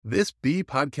This B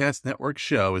Podcast Network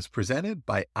show is presented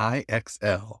by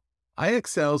IXL.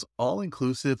 IXL's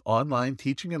all-inclusive online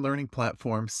teaching and learning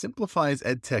platform simplifies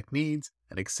EdTech needs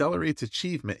and accelerates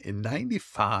achievement in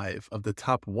 95 of the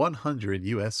top 100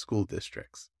 U.S. school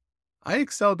districts.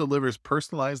 IXL delivers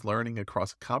personalized learning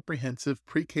across a comprehensive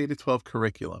pre-K-12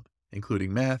 curriculum,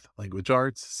 including math, language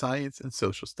arts, science, and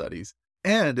social studies,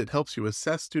 and it helps you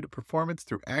assess student performance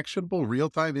through actionable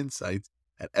real-time insights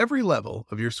at every level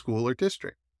of your school or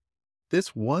district.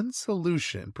 This one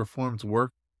solution performs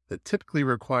work that typically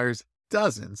requires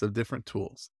dozens of different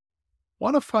tools.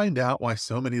 Want to find out why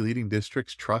so many leading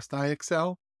districts trust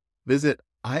IXL? Visit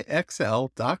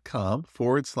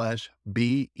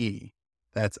IXL.com/BE.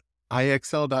 That's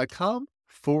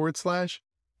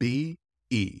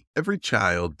IXL.com/BE. Every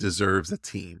child deserves a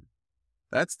team.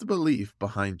 That's the belief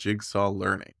behind Jigsaw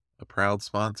Learning, a proud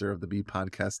sponsor of the B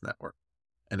Podcast Network.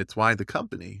 And it's why the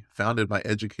company, founded by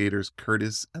educators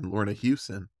Curtis and Lorna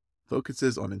Hewson,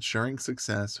 focuses on ensuring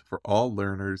success for all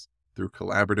learners through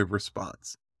collaborative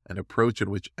response, an approach in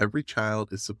which every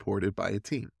child is supported by a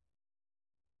team.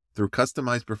 Through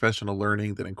customized professional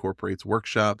learning that incorporates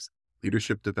workshops,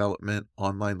 leadership development,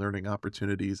 online learning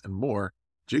opportunities, and more,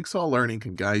 Jigsaw Learning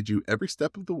can guide you every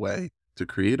step of the way to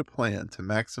create a plan to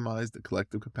maximize the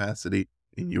collective capacity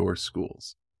in your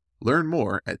schools. Learn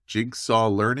more at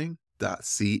jigsawlearning.ca.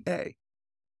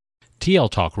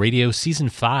 TL Talk Radio Season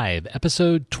 5,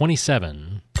 Episode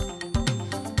 27.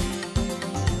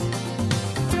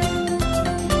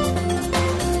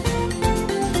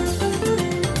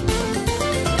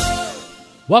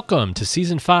 Welcome to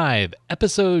Season 5,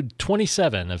 Episode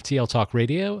 27 of TL Talk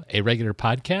Radio, a regular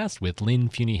podcast with Lynn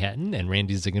Fuini-Hatton and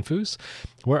Randy Ziegenfuss,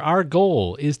 where our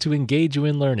goal is to engage you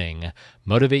in learning,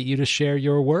 motivate you to share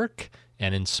your work,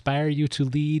 and inspire you to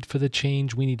lead for the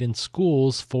change we need in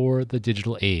schools for the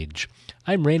digital age.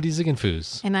 I'm Randy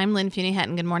Ziegenfuss. And I'm Lynn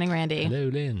Fuini-Hatton. Good morning, Randy. Hello,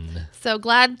 Lynn. So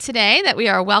glad today that we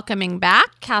are welcoming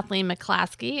back Kathleen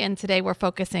McClaskey, and today we're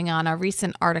focusing on a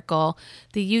recent article,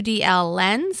 The UDL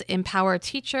Lens, Empower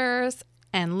Teachers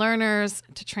and Learners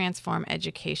to Transform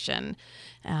Education.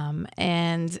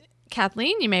 And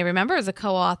Kathleen, you may remember, is a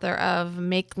co-author of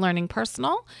Make Learning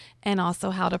Personal and also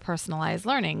How to Personalize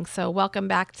Learning. So welcome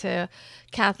back to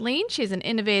Kathleen. She's an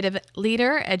innovative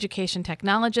leader, education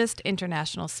technologist,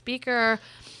 international speaker,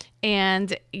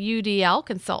 and UDL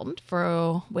consultant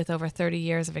with over 30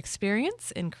 years of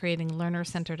experience in creating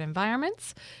learner-centered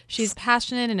environments. She's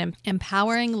passionate in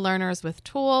empowering learners with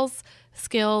tools,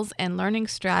 skills, and learning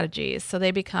strategies so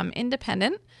they become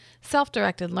independent,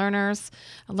 self-directed learners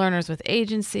with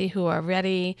agency who are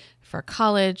ready for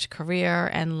college, career,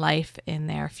 and life in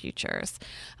their futures.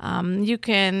 You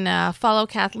can follow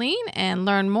Kathleen and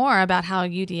learn more about how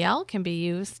UDL can be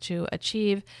used to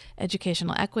achieve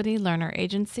educational equity, learner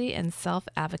agency, and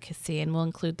self-advocacy, and we'll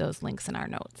include those links in our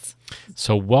notes.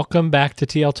 So welcome back to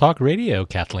TL Talk Radio,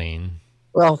 Kathleen.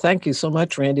 Well, thank you so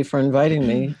much, Randy, for inviting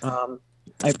me.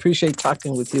 I appreciate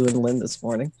talking with you and Lynn this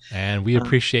morning. And we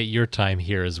appreciate your time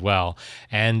here as well.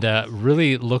 And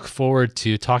really look forward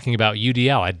to talking about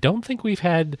UDL. I don't think we've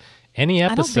had any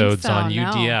episodes on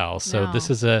UDL. So no.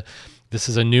 This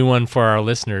is a new one for our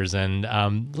listeners. And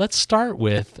let's start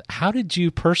with, how did you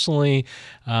personally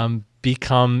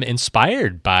become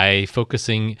inspired by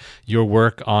focusing your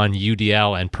work on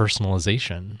UDL and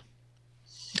personalization?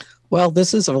 Well,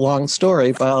 this is a long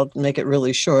story, but I'll make it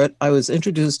really short. I was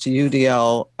introduced to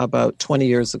UDL about 20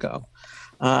 years ago.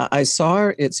 I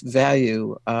saw its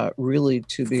value really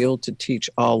to be able to teach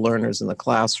all learners in the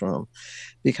classroom,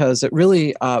 because it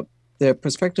really, the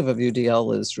perspective of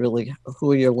UDL is really,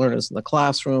 who are your learners in the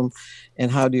classroom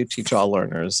and how do you teach all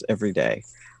learners every day?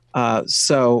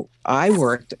 So I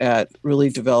worked at really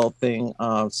developing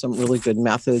some really good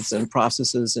methods and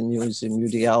processes and using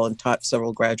UDL, and taught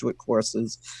several graduate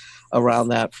courses around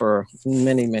that for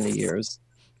many, many years.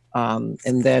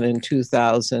 And then in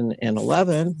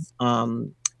 2011,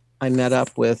 I met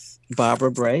up with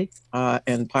Barbara Bray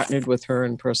and partnered with her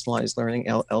in Personalized Learning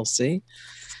LLC.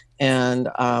 And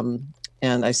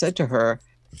I said to her,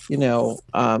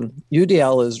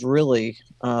 UDL is really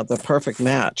the perfect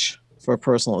match for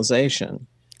personalization.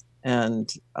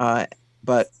 And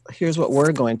but here's what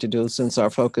we're going to do, since our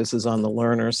focus is on the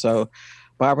learner. So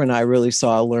Barbara and I really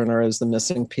saw a learner as the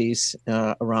missing piece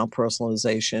around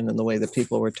personalization and the way that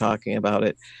people were talking about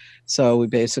it. So we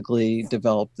basically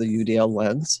developed the UDL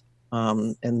lens.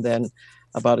 And then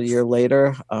about a year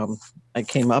later, I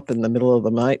came up in the middle of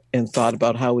the night and thought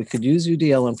about how we could use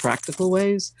UDL in practical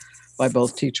ways by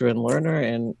both teacher and learner,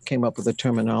 and came up with the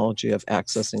terminology of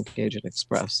access, engage, and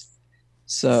express.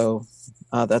 So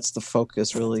that's the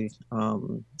focus really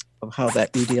of how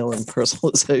that UDL and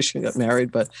personalization got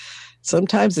married, but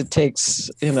sometimes it takes,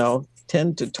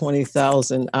 10 to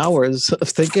 20,000 hours of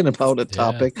thinking about a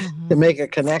topic to make a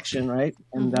connection, right?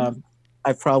 And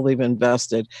I've probably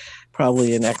invested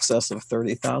in excess of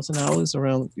 30,000 hours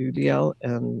around UDL.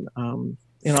 And,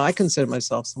 I consider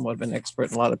myself somewhat of an expert,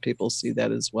 and a lot of people see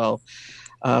that as well.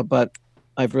 But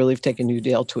I've really taken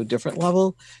UDL to a different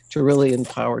level to really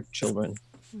empower children.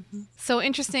 So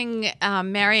interesting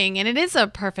marrying, and it is a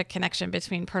perfect connection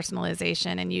between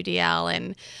personalization and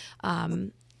UDL.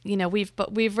 And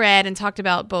we've read and talked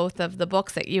about both of the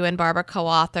books that you and Barbara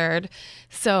co-authored,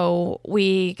 so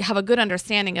we have a good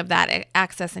understanding of that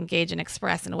access, engage, and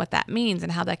express, and what that means,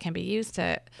 and how that can be used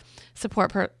to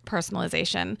support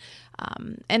personalization.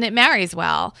 And it marries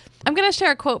well. I'm going to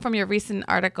share a quote from your recent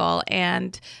article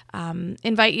and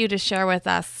invite you to share with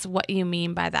us what you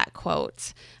mean by that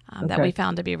quote that we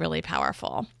found to be really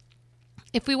powerful.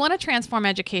 If we want to transform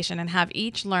education and have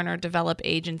each learner develop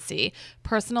agency,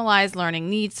 personalized learning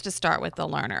needs to start with the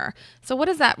learner. So what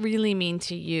does that really mean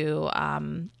to you,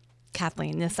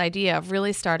 Kathleen, this idea of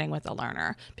really starting with the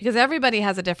learner? Because everybody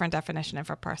has a different definition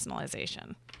for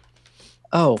personalization.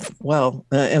 Oh, well,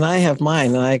 and I have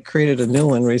mine, and I created a new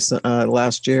one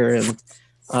last year. And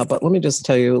but let me just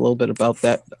tell you a little bit about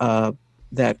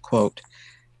that quote.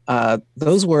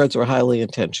 Those words were highly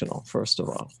intentional, first of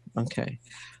all. Okay.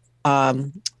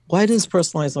 Why does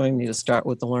personalized learning need to start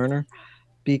with the learner?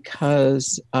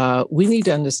 Because we need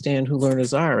to understand who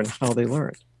learners are and how they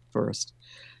learn first.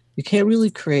 You can't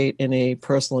really create any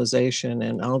personalization,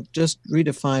 and I'll just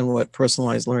redefine what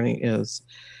personalized learning is.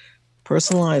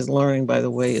 Personalized learning, by the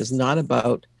way, is not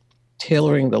about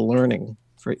tailoring the learning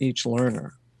for each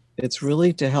learner. It's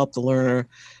really to help the learner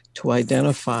to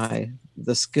identify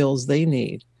the skills they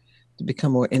need to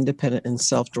become more independent and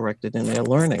self-directed in their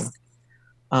learning.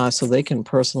 So they can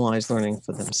personalize learning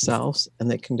for themselves,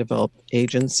 and they can develop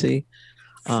agency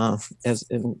as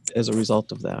a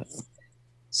result of that.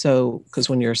 So, because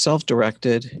when you're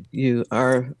self-directed, you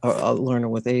are a learner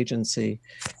with agency.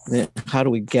 Then how do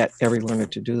we get every learner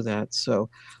to do that? So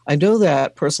I know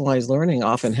that personalized learning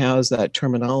often has that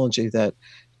terminology that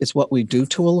it's what we do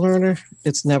to a learner.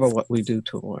 It's never what we do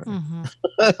to a learner.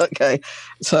 Okay.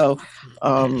 So,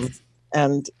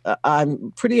 and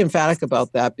I'm pretty emphatic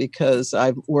about that because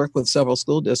I've worked with several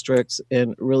school districts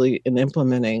in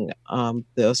implementing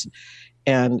this,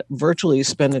 and virtually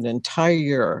spend an entire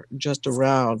year just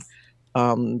around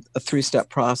a three-step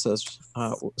process,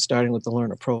 starting with the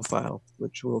learner profile,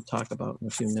 which we'll talk about in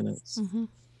a few minutes.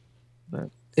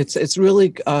 But it's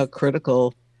really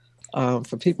critical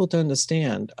for people to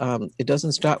understand. It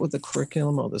doesn't start with the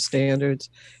curriculum or the standards.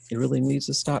 It really needs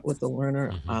to start with the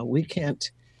learner. We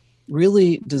can't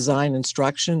really design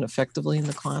instruction effectively in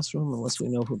the classroom unless we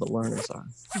know who the learners are.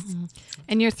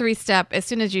 And your three-step, as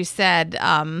soon as you said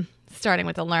starting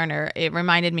with the learner, it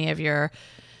reminded me of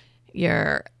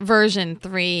your version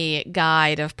 3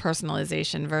 guide of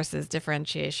personalization versus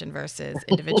differentiation versus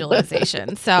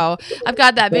individualization. So I've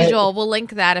got that visual. We'll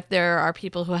link that if there are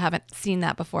people who haven't seen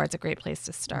that before. It's a great place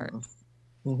to start.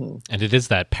 And it is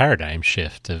that paradigm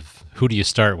shift of who do you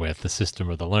start with, the system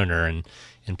or the learner? And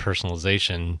in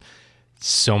personalization,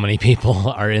 so many people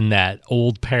are in that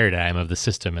old paradigm of the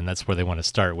system, and that's where they want to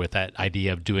start, with that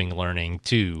idea of doing learning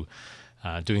to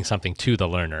doing something to the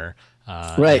learner.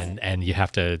 Right. And you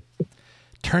have to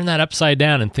turn that upside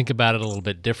down and think about it a little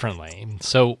bit differently.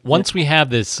 So once we have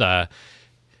this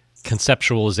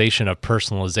conceptualization of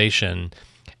personalization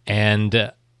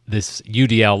and this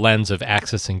UDL lens of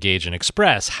access, engage, and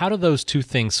express, how do those two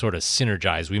things sort of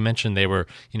synergize? We mentioned they were,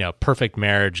 perfect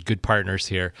marriage, good partners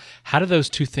here. How do those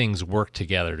two things work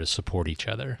together to support each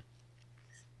other?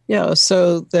 Yeah,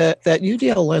 so that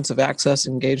UDL lens of access,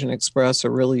 engage, and express are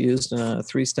really used in a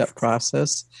three-step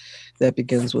process that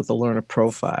begins with the learner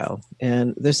profile.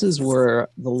 And this is where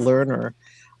the learner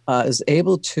is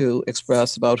able to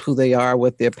express about who they are,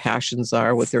 what their passions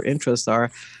are, what their interests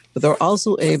are, but they're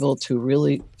also able to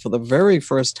really, for the very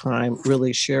first time,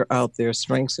 really share out their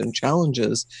strengths and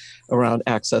challenges around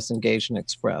access, engage, and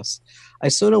express. I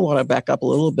sort of want to back up a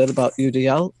little bit about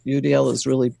UDL. UDL is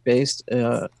really based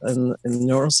in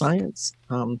neuroscience,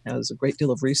 has a great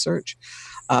deal of research,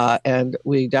 and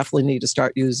we definitely need to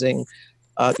start using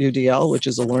UDL, which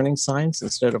is a learning science,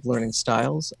 instead of learning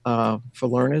styles for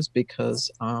learners, because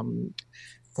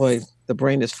the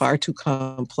brain is far too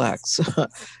complex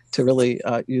to really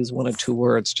use one or two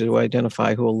words to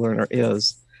identify who a learner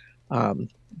is.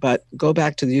 But go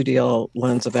back to the UDL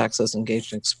lens of access,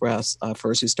 engage, and express.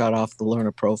 First, you start off the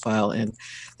learner profile, and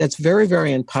that's very,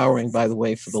 very empowering, by the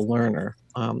way, for the learner.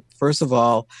 First of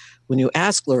all, when you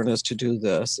ask learners to do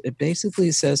this, it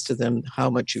basically says to them how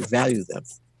much you value them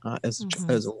as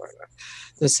a learner.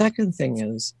 The second thing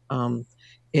is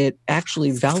it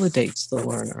actually validates the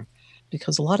learner,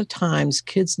 because a lot of times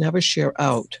kids never share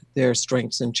out their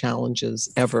strengths and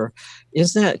challenges ever.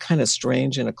 Isn't that kind of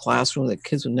strange in a classroom that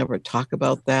kids would never talk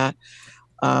about that?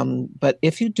 But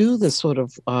if you do this sort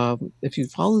of, if you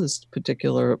follow this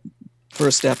particular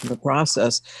first step in the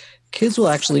process, kids will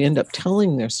actually end up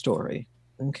telling their story,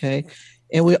 okay?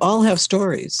 And we all have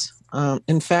stories.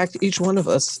 In fact, each one of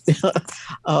us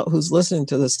who's listening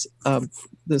to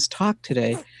this talk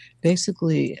today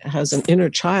basically has an inner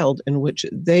child in which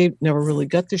they never really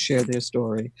got to share their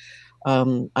story.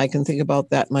 I can think about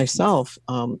that myself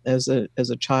as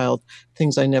a child,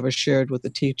 things I never shared with the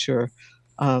teacher.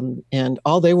 And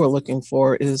all they were looking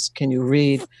for is, can you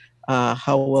read?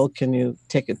 How well can you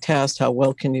take a test? How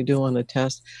well can you do on a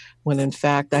test? When in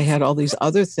fact, I had all these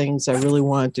other things I really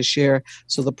wanted to share.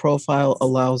 So the profile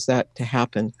allows that to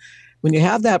happen. When you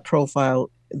have that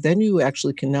profile, then you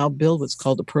actually can now build what's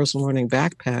called a personal learning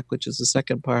backpack, which is the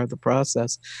second part of the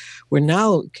process, where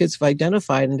now kids have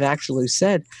identified and actually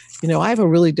said, I have a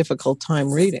really difficult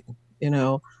time reading.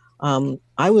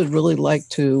 I would really like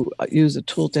to use a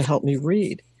tool to help me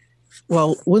read.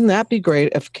 Well, wouldn't that be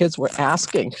great if kids were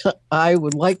asking, I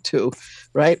would like to,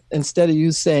 right? Instead of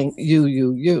you saying,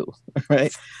 you,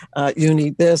 right? You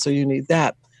need this or you need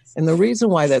that. And the reason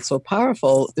why that's so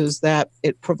powerful is that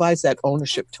it provides that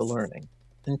ownership to learning,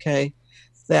 okay?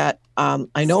 That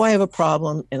I know I have a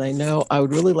problem, and I know I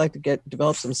would really like to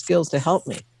develop some skills to help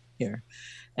me here.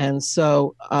 And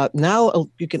so now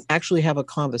you can actually have a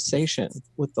conversation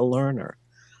with the learner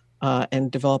and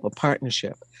develop a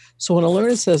partnership. So when a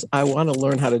learner says, I want to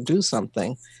learn how to do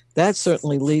something, that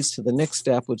certainly leads to the next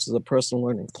step, which is a personal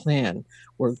learning plan,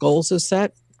 where goals are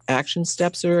set, action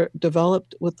steps are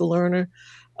developed with the learner.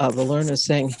 The learner is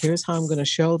saying, here's how I'm going to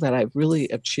show that I've really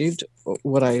achieved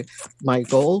my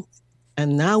goal.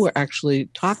 And now we're actually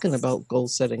talking about goal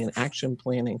setting and action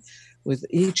planning with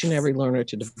each and every learner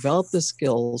to develop the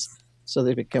skills so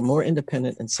they become more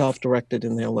independent and self-directed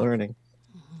in their learning.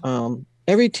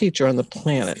 Every teacher on the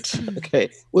planet,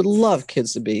 would love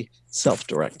kids to be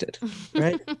self-directed,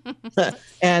 right?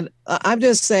 And I'm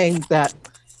just saying that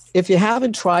if you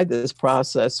haven't tried this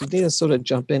process, you need to sort of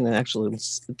jump in and actually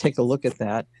take a look at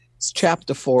that. It's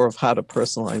chapter 4 of How to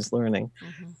Personalize Learning.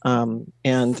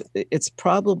 And it's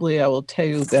probably, I will tell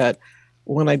you that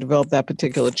when I developed that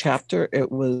particular chapter,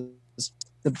 it was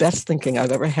the best thinking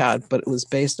I've ever had, but it was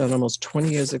based on almost 20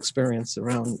 years experience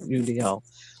around UDL.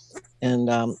 And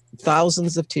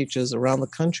thousands of teachers around the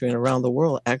country and around the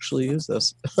world actually use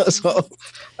this. So,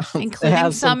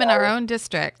 including some in our own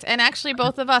district. And actually,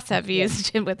 both of us have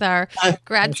used it with our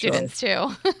grad students, too.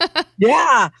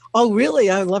 Yeah. Oh, really?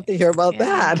 I'd love to hear about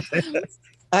that.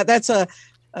 That's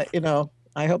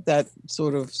I hope that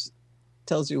sort of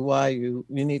tells you why you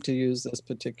need to use this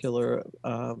particular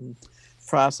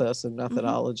process and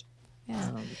methodology.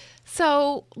 Yeah.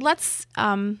 So let's,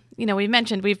 we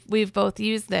mentioned we've both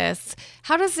used this.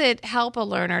 How does it help a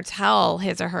learner tell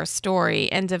his or her story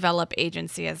and develop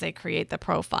agency as they create the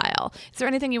profile? Is there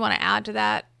anything you want to add to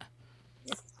that?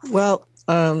 Well,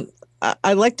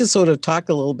 I'd like to sort of talk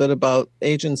a little bit about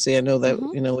agency. I know that,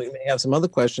 we may have some other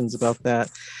questions about that.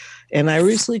 And I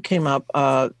recently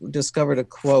discovered a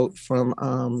quote from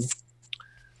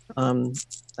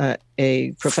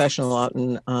a professional out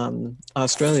in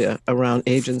Australia around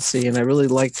agency, and I really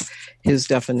liked his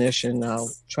definition.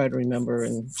 I'll try to remember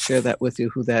and share that with you,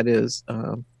 who that is.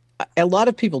 A lot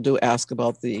of people do ask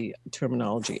about the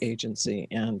terminology agency,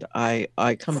 and I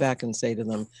come back and say to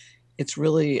them, it's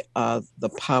really the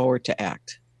power to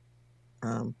act.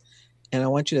 And I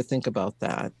want you to think about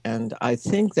that. And I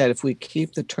think that if we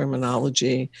keep the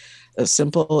terminology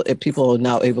simple, people are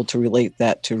now able to relate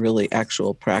that to really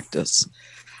actual practice.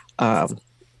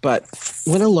 But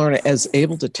when a learner is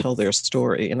able to tell their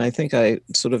story, and I think I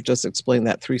sort of just explained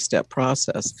that 3-step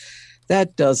process,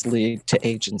 that does lead to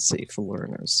agency for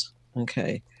learners,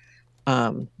 okay?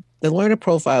 The learner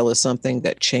profile is something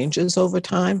that changes over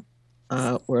time,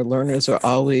 where learners are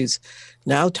always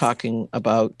now talking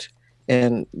about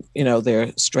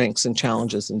their strengths and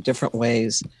challenges in different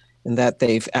ways, and that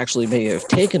they've actually may have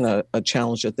taken a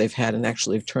challenge that they've had and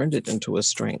actually have turned it into a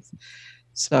strength.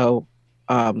 So,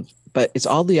 but it's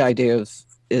all the idea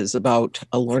is about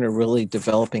a learner really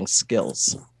developing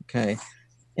skills, okay?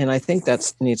 And I think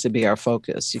that needs to be our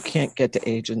focus. You can't get to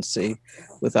agency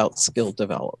without skill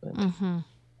development.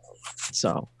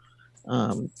 So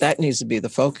that needs to be the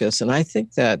focus. And I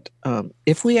think that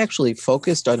if we actually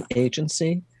focused on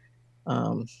agency,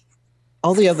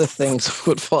 all the other things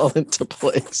would fall into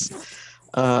place.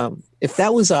 If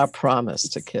that was our promise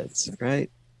to kids, right?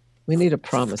 We need a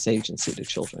promise agency to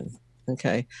children,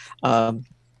 okay?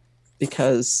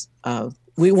 Because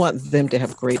we want them to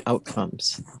have great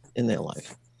outcomes in their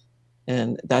life.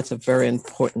 And that's a very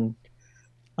important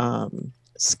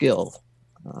skill,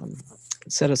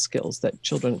 set of skills that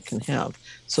children can have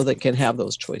so they can have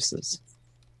those choices.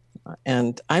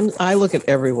 And I look at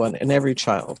everyone and every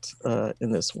child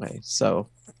in this way. So,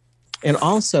 and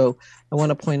also I want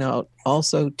to point out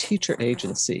also teacher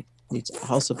agency needs to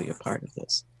also be a part of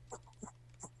this.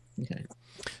 Okay.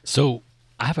 So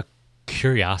I have a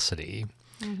curiosity,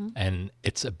 and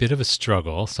it's a bit of a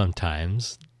struggle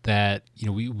sometimes that,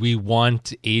 we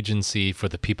want agency for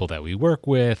the people that we work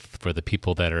with, for the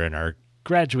people that are in our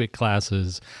graduate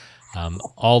classes,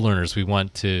 all learners. We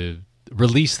want to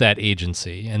release that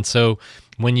agency. And so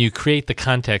when you create the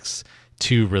context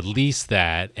to release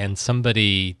that and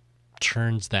somebody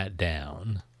turns that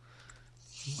down,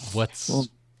 how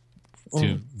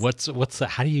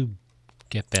do you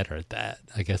get better at that?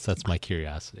 I guess that's my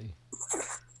curiosity.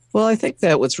 Well, I think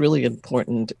that what's really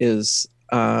important is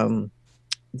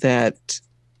that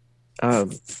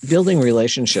building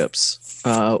relationships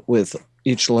with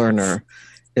each learner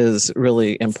is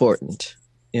really important,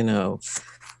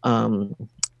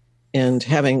 and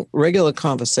having regular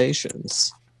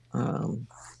conversations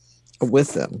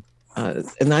with them.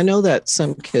 And I know that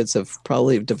some kids have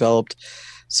probably developed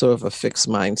sort of a fixed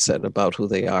mindset about who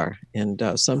they are. And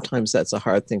sometimes that's a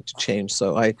hard thing to change.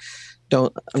 So I'm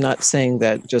not saying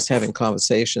that just having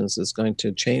conversations is going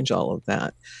to change all of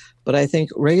that. But I think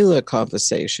regular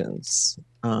conversations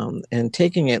and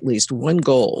taking at least one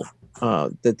goal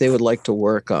that they would like to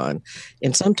work on.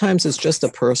 And sometimes it's just a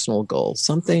personal goal.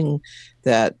 Something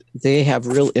that they have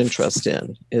real interest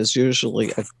in is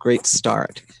usually a great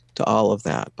start to all of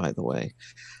that, by the way.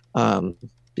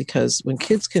 Because when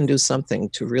kids can do something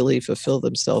to really fulfill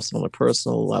themselves on a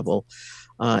personal level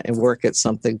and work at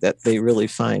something that they really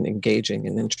find engaging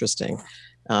and interesting,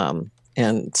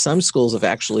 and some schools have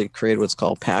actually created what's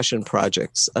called passion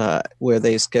projects, where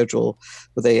they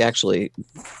actually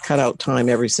cut out time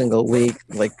every single week,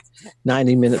 like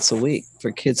 90 minutes a week,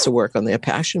 for kids to work on their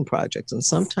passion projects. And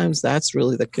sometimes that's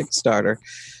really the Kickstarter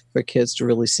for kids to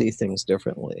really see things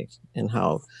differently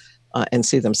and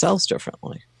see themselves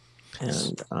differently.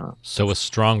 And so a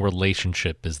strong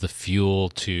relationship is the fuel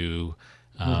to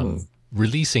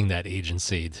releasing that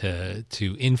agency,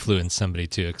 to influence somebody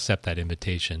to accept that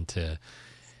invitation, to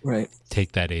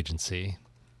take that agency.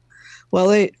 Well,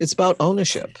 it's about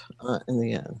ownership in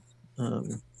the end.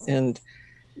 And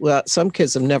some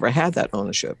kids have never had that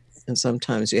ownership. And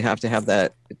sometimes you have to have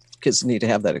that, kids need to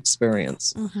have that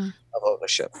experience of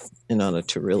ownership in order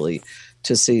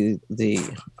to see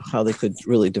how they could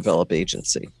really develop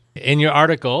agency. In your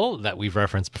article that we've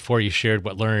referenced before, you shared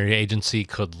what learner agency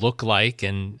could look like.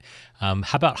 And how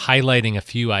about highlighting a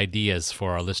few ideas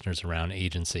for our listeners around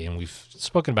agency? And we've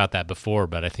spoken about that before,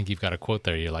 but I think you've got a quote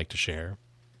there you'd like to share.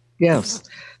 Yes.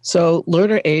 So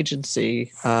learner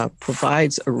agency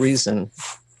provides a reason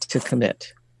to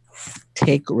commit,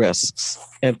 take risks,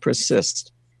 and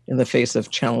persist in the face of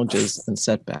challenges and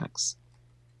setbacks.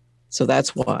 So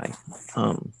that's why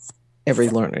every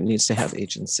learner needs to have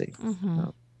agency.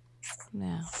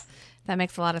 Yeah, that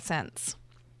makes a lot of sense.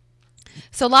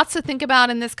 So lots to think about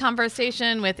in this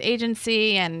conversation with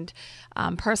agency and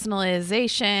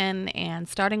personalization and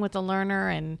starting with the learner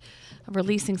and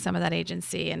releasing some of that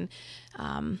agency. And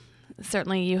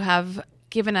certainly you have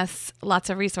given us lots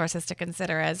of resources to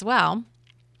consider as well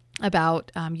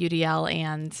about UDL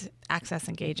and access,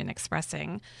 engage, and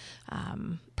expressing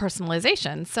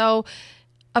personalization. So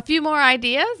a few more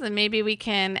ideas, and maybe we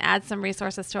can add some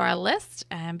resources to our list.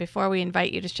 And before we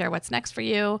invite you to share what's next for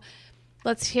you,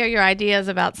 let's hear your ideas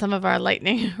about some of our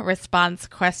lightning response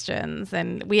questions.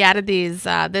 And we added these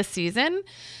this season.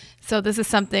 So this is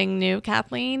something new,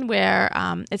 Kathleen, where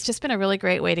it's just been a really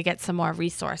great way to get some more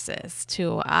resources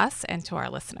to us and to our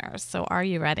listeners. So are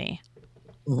you ready?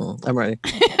 I'm ready.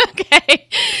 Okay.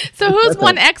 So who's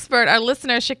one expert our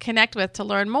listeners should connect with to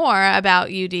learn more about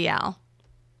UDL?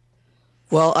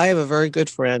 Well, I have a very good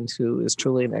friend who is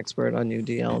truly an expert on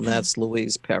UDL, and that's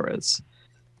Louise Perez.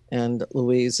 And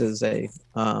Louise is a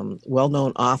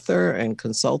well-known author and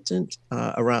consultant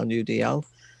around UDL.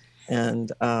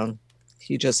 And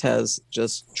he just has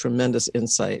tremendous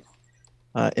insight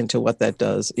into what that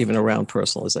does, even around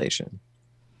personalization.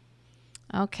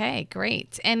 Okay,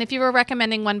 great. And if you were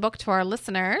recommending one book to our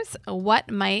listeners,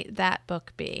 what might that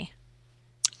book be?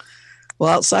 Well,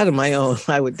 outside of my own,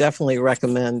 I would definitely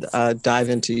recommend Dive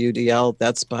into UDL.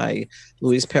 That's by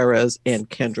Louise Perez and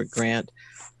Kendra Grant.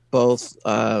 both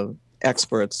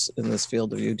experts in this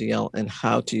field of UDL and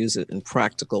how to use it in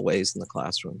practical ways in the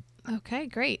classroom. Okay,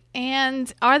 great.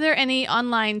 And are there any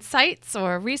online sites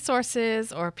or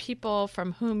resources or people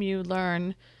from whom you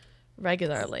learn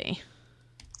regularly?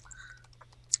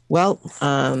 Well,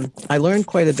 I learned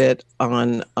quite a bit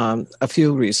on a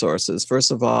few resources. First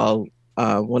of all,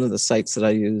 one of the sites that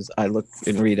I look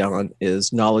and read on is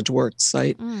KnowledgeWorks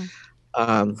site.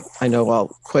 I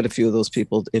know quite a few of those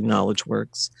people in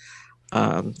KnowledgeWorks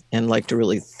and like to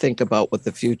really think about what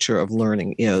the future of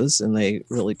learning is, and they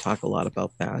really talk a lot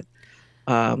about that.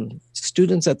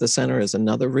 Students at the Center is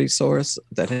another resource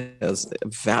that has a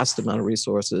vast amount of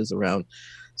resources around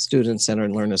student-centered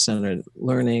and learner-centered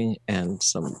learning, and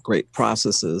some great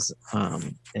processes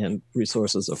and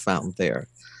resources are found there.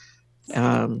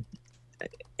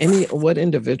 What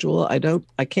individual?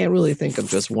 I can't really think of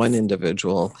just one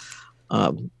individual,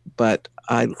 but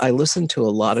I listen to a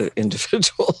lot of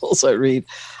individuals. I read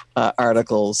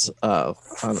articles on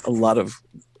a lot of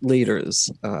leaders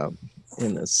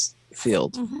in this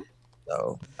field.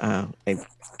 So I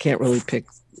can't really pick,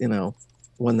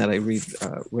 one that I read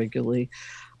regularly.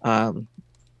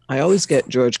 I always get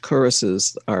George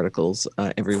Couris's articles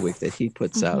every week that he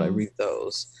puts out. I read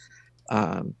those.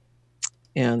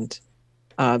 And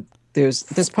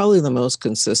there's probably the most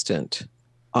consistent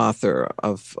author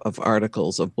of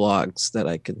articles, of blogs that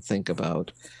I can think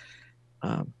about.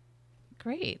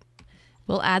 Great.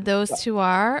 We'll add those to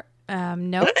our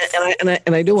notes.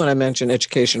 And I do want to mention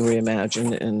Education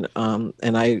Reimagined,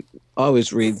 and I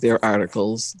always read their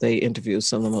articles. They interview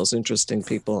some of the most interesting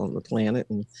people on the planet,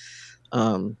 and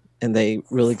they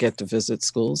really get to visit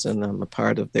schools, and I'm a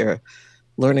part of their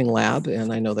learning lab,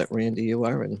 and I know that Randy, you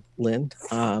are, and Lynn.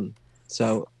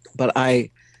 But I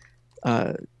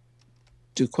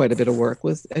do quite a bit of work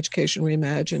with Education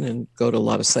Reimagined and go to a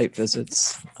lot of site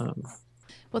visits.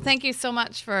 Well, thank you so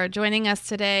much for joining us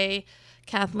today,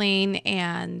 Kathleen,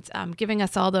 and giving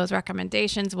us all those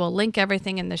recommendations. We'll link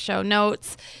everything in the show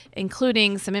notes,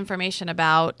 including some information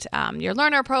about your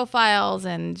learner profiles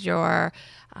and your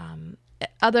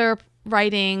other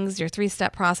writings, your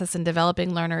 3-step process in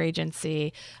developing learner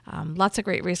agency. Lots of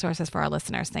great resources for our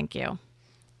listeners. Thank you.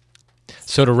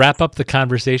 So to wrap up the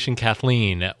conversation,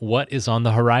 Kathleen, what is on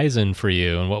the horizon for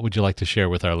you, and what would you like to share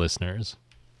with our listeners?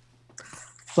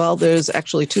 Well, there's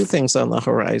actually 2 things on the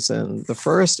horizon. The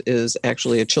first is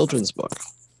actually a children's book.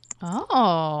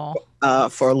 Oh.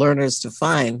 For learners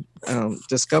to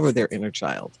discover their inner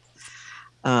child.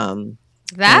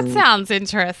 That sounds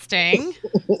interesting.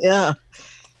 Yeah.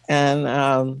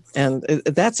 And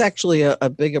that's actually a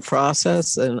bigger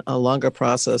process and a longer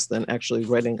process than actually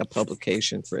writing a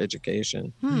publication for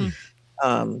education.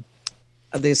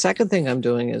 The second thing I'm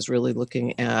doing is really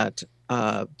looking at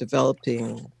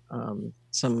developing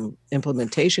some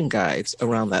implementation guides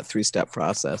around that 3-step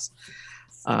process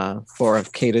for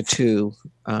K to 2,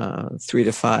 3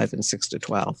 to 5, and 6 to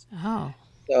 12. Oh.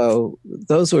 So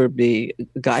those would be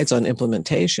guides on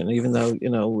implementation, even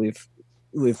though,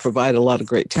 we've provided a lot of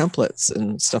great templates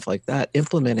and stuff like that.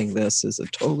 Implementing this is a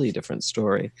totally different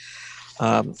story.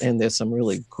 And there's some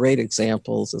really great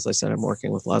examples. As I said, I'm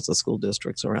working with lots of school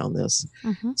districts around this.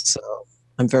 So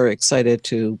I'm very excited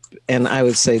and I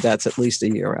would say that's at least a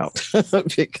year out.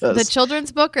 Because the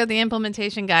children's book or the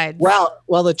implementation guide?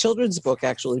 Well, the children's book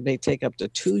actually may take up to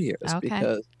 2 years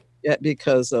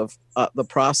because of the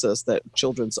process that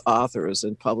children's authors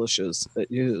and publishers that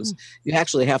use. You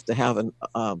actually have to have an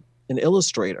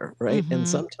illustrator, right? And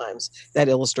sometimes that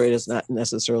illustrator is not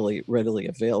necessarily readily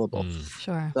available.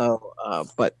 Sure. So,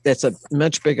 but it's a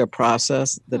much bigger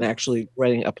process than actually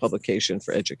writing a publication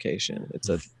for education. It's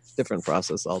a different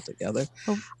process altogether.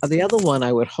 The other one,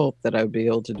 I would hope that I would be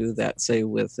able to do that, say,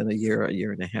 within a year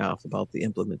and a half, about the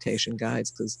implementation guides,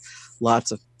 because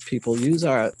lots of people use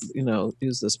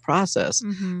this process,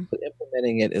 but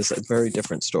implementing it is a very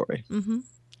different story.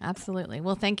 Absolutely.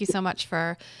 Well, thank you so much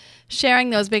for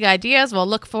sharing those big ideas. We'll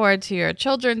look forward to your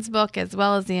children's book as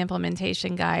well as the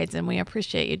implementation guides, and we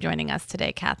appreciate you joining us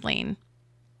today, Kathleen.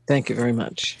 Thank you very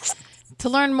much. To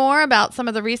learn more about some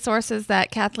of the resources that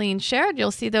Kathleen shared,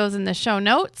 you'll see those in the show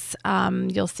notes.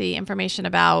 You'll see information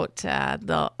about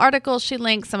the articles she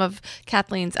linked, some of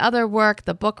Kathleen's other work,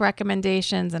 the book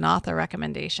recommendations, and author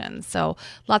recommendations. So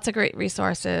lots of great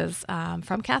resources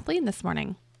from Kathleen this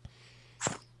morning.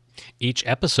 Each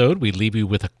episode, we leave you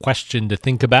with a question to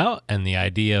think about and the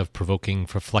idea of provoking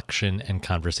reflection and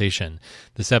conversation.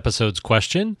 This episode's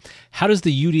question: how does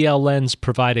the UDL lens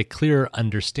provide a clearer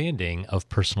understanding of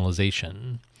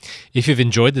personalization? If you've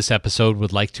enjoyed this episode,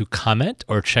 would like to comment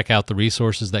or check out the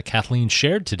resources that Kathleen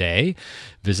shared today,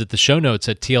 visit the show notes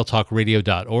at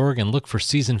tltalkradio.org and look for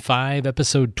Season 5,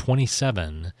 Episode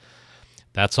 27.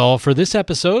 That's all for this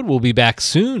episode. We'll be back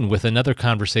soon with another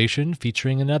conversation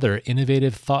featuring another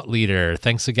innovative thought leader.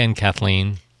 Thanks again,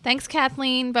 Kathleen. Thanks,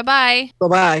 Kathleen. Bye-bye.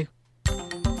 Bye-bye.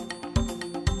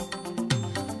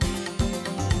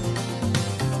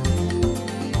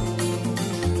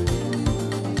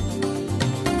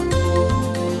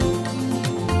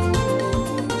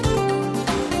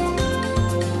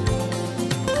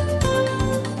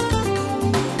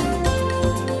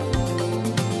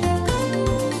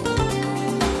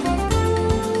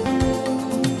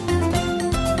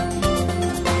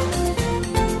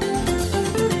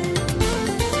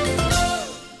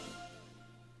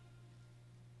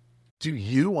 Do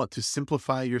you want to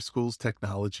simplify your school's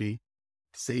technology,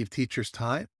 save teachers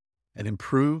time, and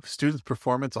improve students'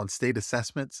 performance on state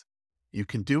assessments? You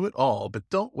can do it all, but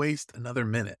don't waste another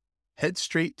minute. Head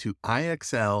straight to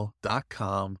ixl.com/BE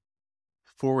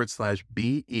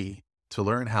to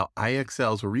learn how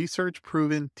IXL's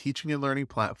research-proven teaching and learning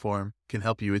platform can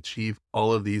help you achieve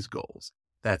all of these goals.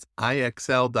 That's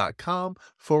ixl.com/BE.